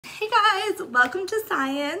Hey guys, welcome to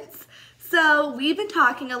science. So we've been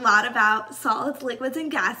talking a lot about solids, liquids, and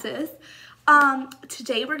gases.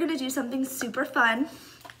 Today we're gonna do something super fun.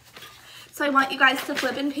 So I want you guys to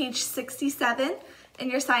flip in page 67 in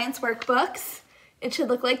your science workbooks. It should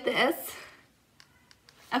look like this.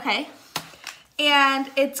 Okay. And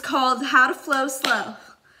it's called How to Flow Slow.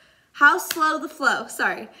 How slow the flow,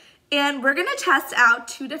 sorry. And we're gonna test out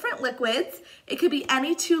two different liquids. It could be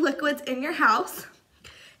any two liquids in your house.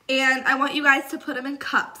 And I want you guys to put them in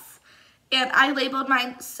cups. And I labeled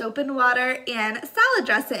mine soap and water and salad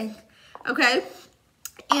dressing, okay?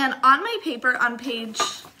 And on my paper on page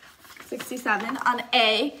 67, on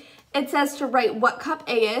A, it says to write what cup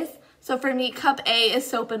A is. So for me, cup A is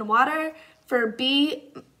soap and water. For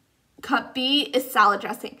B, cup B is salad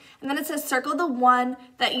dressing. And then it says circle the one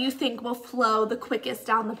that you think will flow the quickest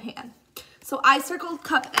down the pan. So I circled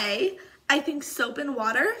cup A. I think soap and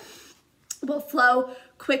water will flow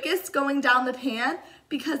quickest going down the pan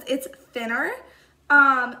because it's thinner.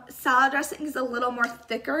 Salad dressing is a little more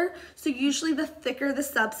thicker. So usually the thicker the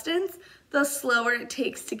substance, the slower it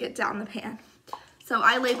takes to get down the pan. So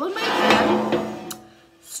I labeled my pan,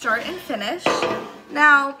 start and finish.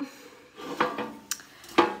 Now,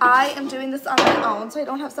 I am doing this on my own, so I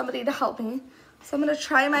don't have somebody to help me. So I'm gonna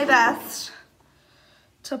try my best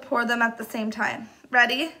to pour them at the same time.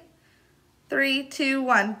 Ready? 3, 2,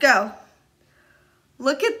 1, go.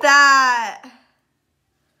 Look at that.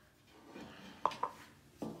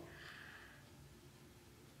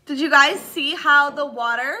 Did you guys see how the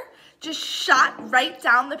water just shot right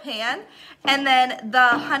down the pan and then the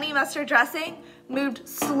honey mustard dressing moved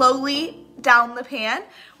slowly down the pan?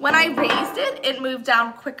 When I raised it, it moved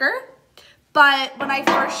down quicker. But when I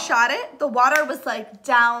first shot it, the water was like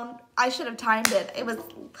down. I should have timed it. It was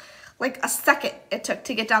like a second it took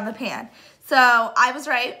to get down the pan. So I was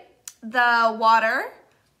right. The water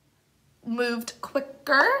moved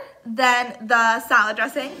quicker than the salad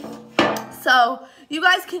dressing. So you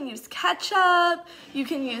guys can use ketchup. You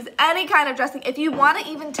can use any kind of dressing. If you want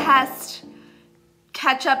to even test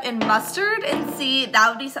ketchup and mustard and see, that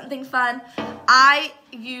would be something fun. I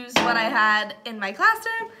used what I had in my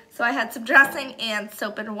classroom. So I had some dressing and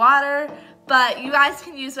soap and water. But you guys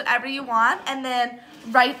can use whatever you want and then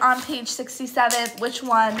write on page 67 which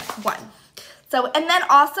one won. So, and then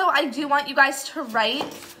also I do want you guys to write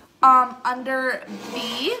under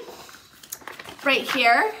B, right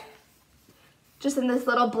here, just in this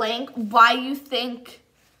little blank, why you think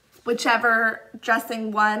whichever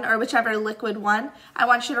dressing won or whichever liquid won. I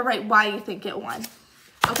want you to write why you think it won,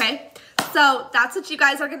 okay? So that's what you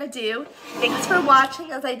guys are gonna do. Thanks for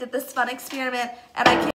watching as I did this fun experiment, and I can't